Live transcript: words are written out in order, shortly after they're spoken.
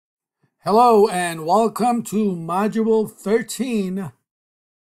Hello and welcome to Module 13,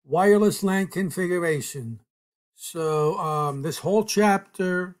 Wireless LAN Configuration. So this whole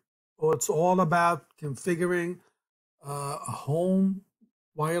chapter, it's all about configuring a home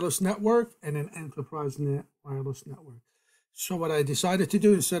wireless network and an enterprise wireless network. So what I decided to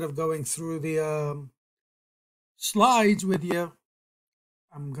do, instead of going through the slides with you,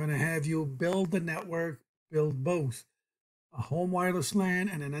 I'm going to have you build the network, build both a home wireless LAN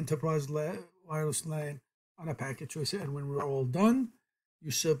and an enterprise wireless LAN on a packet tracer. And when we're all done,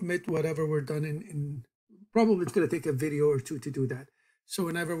 you submit whatever we're done in probably it's going to take a video or two to do that. So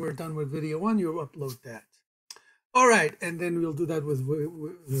whenever we're done with video 1, you'll upload that. All right, and then we'll do that with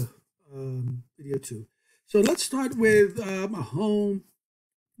video 2. So let's start with a home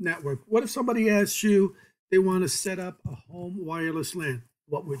network. What if somebody asks you they want to set up a home wireless LAN?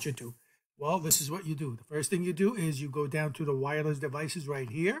 What would you do? Well, this is what you do. The first thing you do is you go down to the wireless devices right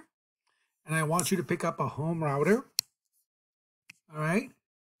here. And I want you to pick up a home router. All right.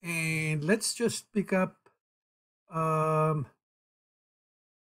 And let's just pick up a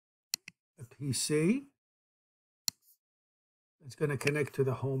PC. It's going to connect to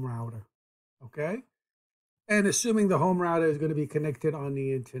the home router. Okay. And assuming the home router is going to be connected on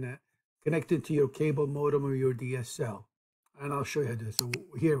the internet, connected to your cable modem or your DSL. And I'll show you this. So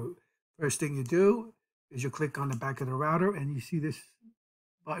here, first thing you do is you click on the back of the router and you see this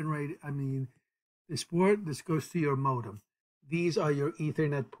button this port, this goes to your modem. These are your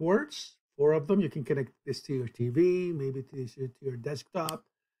Ethernet ports, 4 of them. You can connect this to your TV, maybe to your desktop,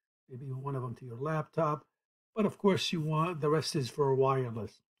 maybe one of them to your laptop. But of course the rest is for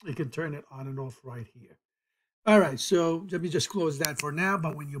wireless. You can turn it on and off right here. All right, so let me just close that for now.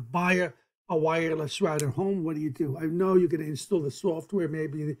 But when you buy a wireless router home, what do? I know you're going to install the software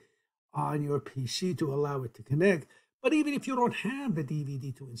maybe on your PC to allow it to connect. But even if you don't have the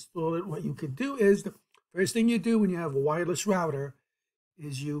DVD to install it, what you could do is the first thing you do when you have a wireless router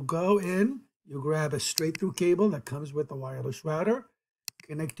is you go in, you grab a straight through cable that comes with the wireless router,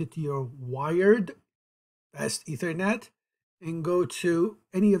 connect it to your wired fast Ethernet, and go to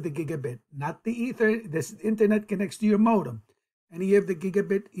any of the gigabit, not the Ether. This internet connects to your modem. Any of the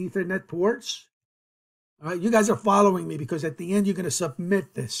gigabit Ethernet ports. All right, you guys are following me because at the end you're going to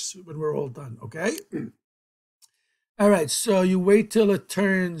submit this when we're all done, okay? All right, so you wait till it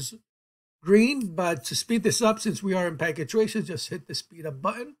turns green, but to speed this up, since we are in packet tracer, just hit the speed up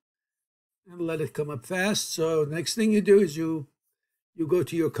button and let it come up fast. So the next thing you do is you go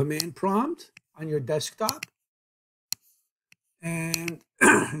to your command prompt on your desktop and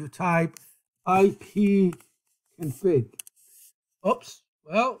you type IP config. Oops,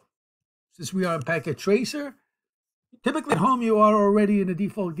 well, since we are in packet tracer, typically at home you are already in the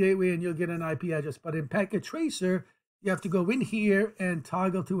default gateway and you'll get an IP address. But in packet tracer, you have to go in here and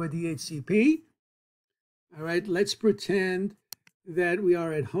toggle to a DHCP. All right, let's pretend that we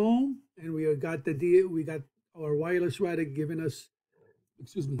are at home and we got our wireless router giving us,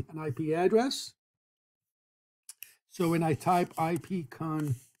 an IP address. So when I type IP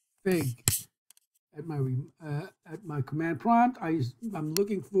config at my command prompt, I'm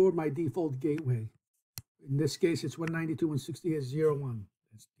looking for my default gateway. In this case, it's 192.168.0.1.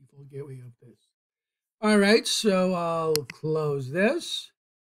 That's the default gateway of this. All right, so I'll close this,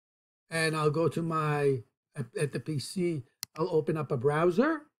 and I'll go to at the PC, I'll open up a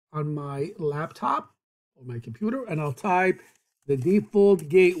browser on my laptop or my computer, and I'll type the default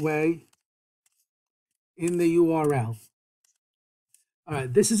gateway in the URL. All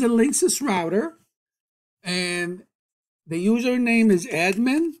right, this is a Linksys router. And the username is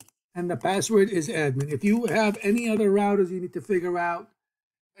admin and the password is admin. If you have any other routers, you need to figure out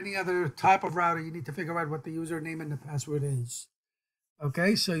any other type of router, you need to figure out what the username and the password is.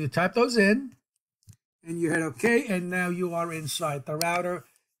 Okay, so you type those in and you hit OK, and now you are inside the router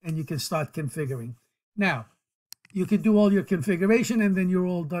and you can start configuring. Now, you can do all your configuration and then you're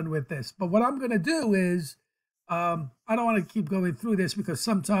all done with this. But what I'm going to do is, I don't want to keep going through this because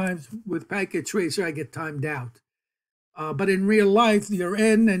sometimes with packet tracer, I get timed out. But in real life, you're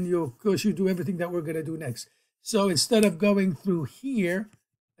in and of course you do everything that we're going to do next. So instead of going through here,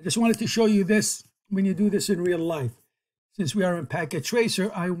 I just wanted to show you this when you do this in real life. Since we are in packet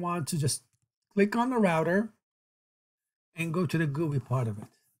tracer, I want to just click on the router and go to the GUI part of it.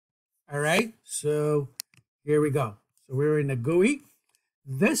 All right, so here we go. So we're in the GUI.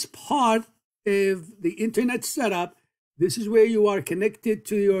 This part of the internet setup, this is where you are connected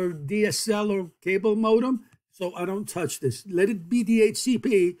to your DSL or cable modem. So I don't touch this. Let it be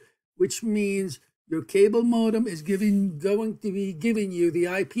DHCP, which means your cable modem is going to be giving you the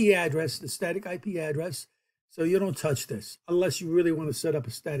IP address, the static IP address. So you don't touch this unless you really want to set up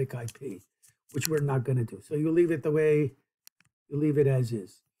a static IP, which we're not going to do. So you leave it the way, you leave it as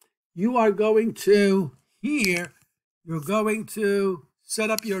is. You are going to, here, you're going to set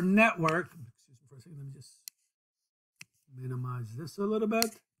up your network. Excuse me for a second, let me just minimize this a little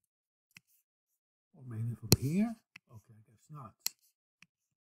bit. Or maybe from here. Okay, I guess not.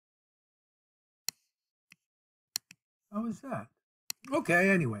 How is that? Okay,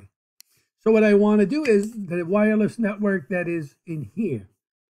 anyway. So what I want to do is the wireless network that is in here,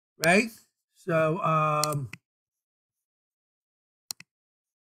 right? So,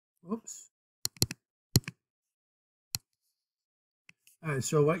 oops. All right,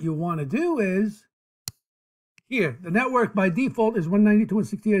 so what you want to do is, here, the network by default is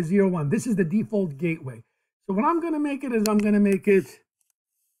 192.168.0.1. This is the default gateway. So what I'm going to make it is I'm going to make it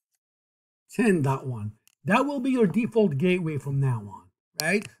 10.1. That will be your default gateway from now on,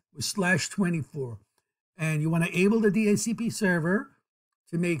 right? With /24. And you want to enable the DHCP server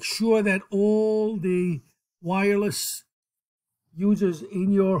to make sure that all the wireless users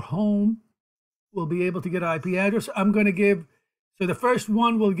in your home will be able to get an IP address. I'm going to give, so the first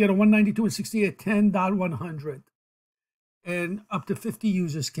one will get a 192.168.10.100. And up to 50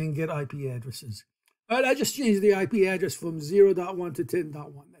 users can get IP addresses. All right, I just changed the IP address from 0.1 to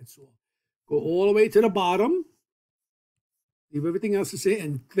 10.1, that's all. Go all the way to the bottom. Leave everything else the same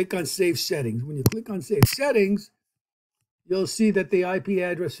and click on Save Settings. When you click on Save Settings, you'll see that the IP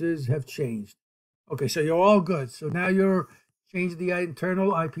addresses have changed. Okay, so you're all good. So now you're changed the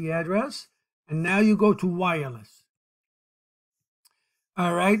internal IP address, and now you go to wireless.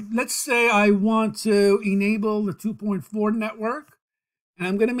 All right, let's say I want to enable the 2.4 network, and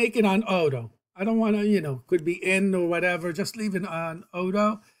I'm going to make it on auto. I don't want to, could be in or whatever. Just leave it on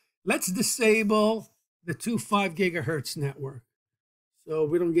auto. Let's disable the 2.5 gigahertz network, so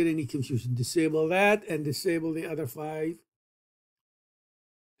we don't get any confusion. Disable that and disable the other 5.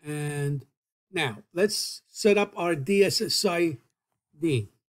 And now let's set up our DSSID,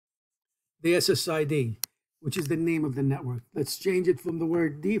 which is the name of the network. Let's change it from the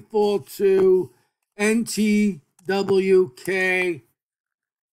word default to NTWK.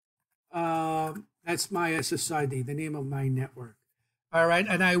 That's my SSID, the name of my network. All right,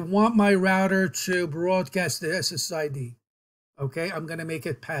 and I want my router to broadcast the SSID. Okay, I'm going to make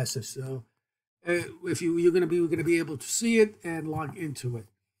it passive, so if you're going to be able to see it and log into it.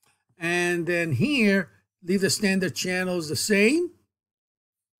 And then here, leave the standard channels the same,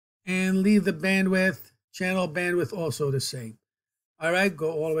 and leave the bandwidth, channel bandwidth also the same. All right,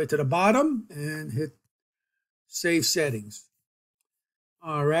 go all the way to the bottom and hit Save Settings.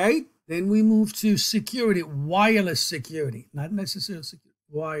 All right, then we move to security, wireless security, not necessarily security,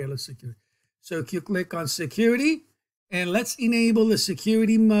 wireless security. So if you click on security, and let's enable the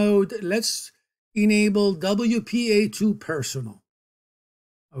security mode. Let's enable WPA2 personal.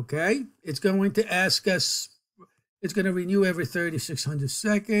 Okay, it's going to ask us, it's going to renew every 3,600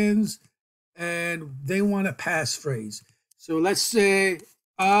 seconds, and they want a passphrase. So let's say,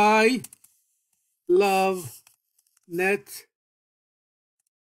 I love networking.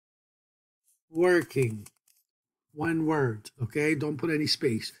 One word, okay? Don't put any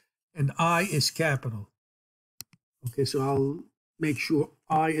space. And I is capital. Okay, so I'll make sure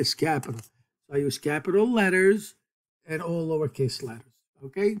I is capital. So I use capital letters and all lowercase letters.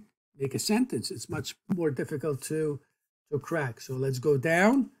 Okay, make a sentence. It's much more difficult to crack. So let's go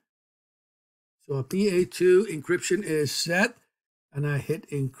down. So a PA2 encryption is set, and I hit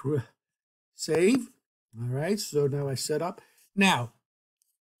save. All right, so now I set up. Now,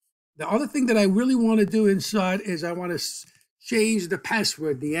 the other thing that I really want to do inside is I want to change the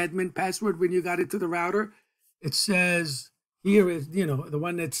password, the admin password. When you got into the router, it says here is, the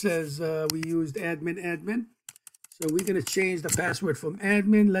one that says we used admin. So we're going to change the password from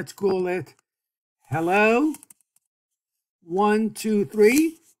admin. Let's call it hello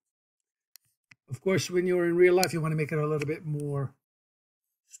 123. Of course, when you're in real life, you want to make it a little bit more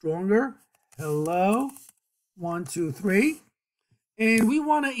stronger. Hello 123. And we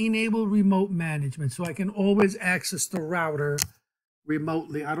want to enable remote management, so I can always access the router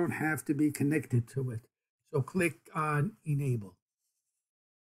remotely. I don't have to be connected to it. So click on enable.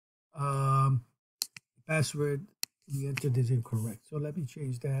 Password we entered is incorrect. So let me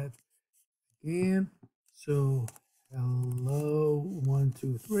change that again. So hello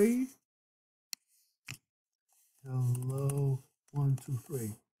 123. Hello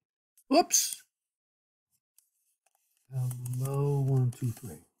 123. Oops. Hello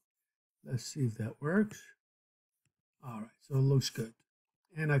 123. Let's see if that works. All right, so it looks good.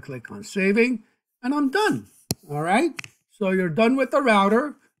 And I click on saving, and I'm done. All right, so you're done with the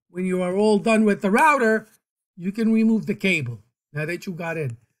router. When you are all done with the router, you can remove the cable now that you got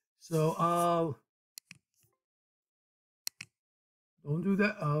in. So don't do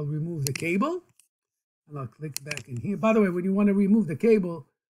that. I'll remove the cable and I'll click back in here. By the way, when you want to remove the cable,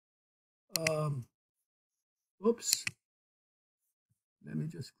 oops, let me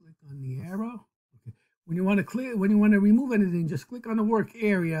just click on the arrow. Okay. When you want to remove anything, just click on the work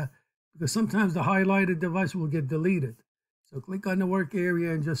area, because sometimes the highlighted device will get deleted. So click on the work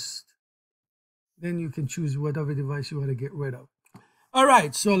area and then you can choose whatever device you want to get rid of. All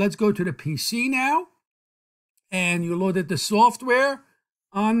right, so let's go to the PC now. And you loaded the software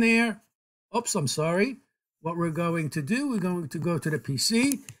on there. Oops, I'm sorry. What we're going to do, we're going to go to the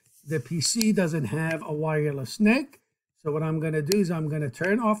PC. The PC doesn't have a wireless NIC. So what I'm going to do is I'm going to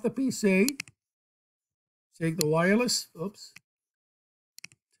turn off the PC. Take the wireless, oops.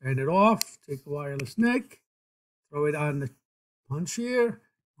 Turn it off, take the wireless NIC. Throw it on the punch here.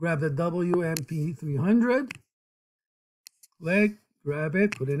 Grab the WMP300. Click, grab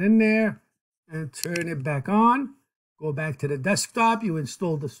it, put it in there. And turn it back on. Go back to the desktop. You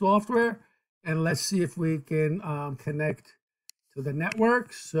installed the software. And let's see if we can connect to the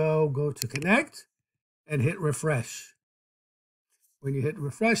network. So go to connect and hit refresh. When you hit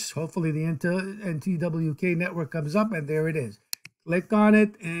refresh, hopefully the NTWK network comes up, and there it is. Click on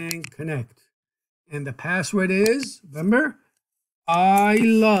it and connect. And the password is, remember, I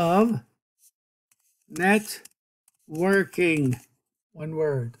love networking. One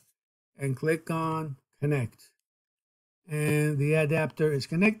word. And click on connect. And the adapter is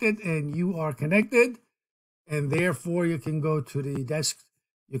connected and you are connected. And therefore you can go to the desk.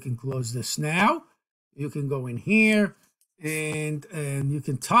 You can close this now. You can go in here and you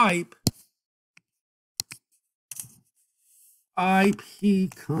can type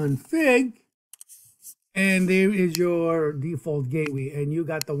ipconfig. And there is your default gateway. And you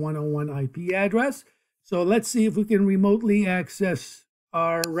got the 101 IP address. So let's see if we can remotely access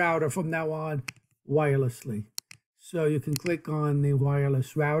our router from now on wirelessly. So you can click on the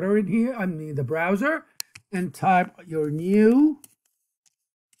wireless router in here, the browser, and type your new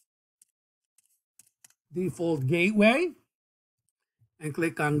default gateway and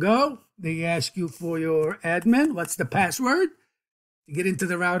click on go. They ask you for your admin. What's the password to get into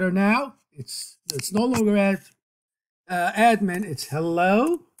the router now? It's no longer admin, it's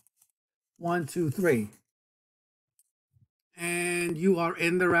hello 123. And you are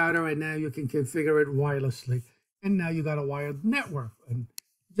in the router, and now you can configure it wirelessly. And now you got a wired network. And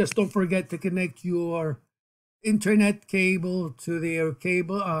just don't forget to connect your internet cable to the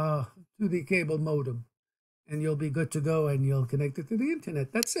cable modem, and you'll be good to go. And you'll connect it to the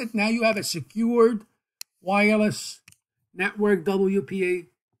internet. That's it. Now you have a secured wireless network,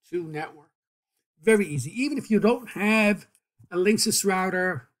 WPA2 network. Very easy. Even if you don't have a Linksys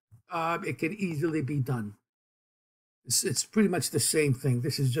router, it can easily be done. It's pretty much the same thing.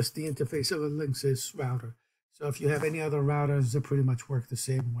 This is just the interface of a Linksys router. So if you have any other routers, they pretty much work the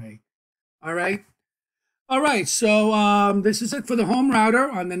same way. All right. All right. So this is it for the home router.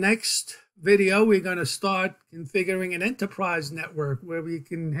 On the next video, we're going to start configuring an enterprise network where we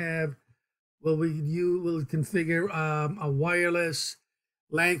can have, we'll configure a wireless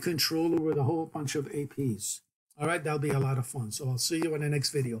LAN controller with a whole bunch of APs. All right. That'll be a lot of fun. So I'll see you in the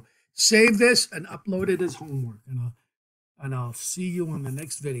next video. Save this and upload it as homework. And I'll see you on the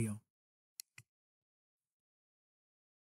next video.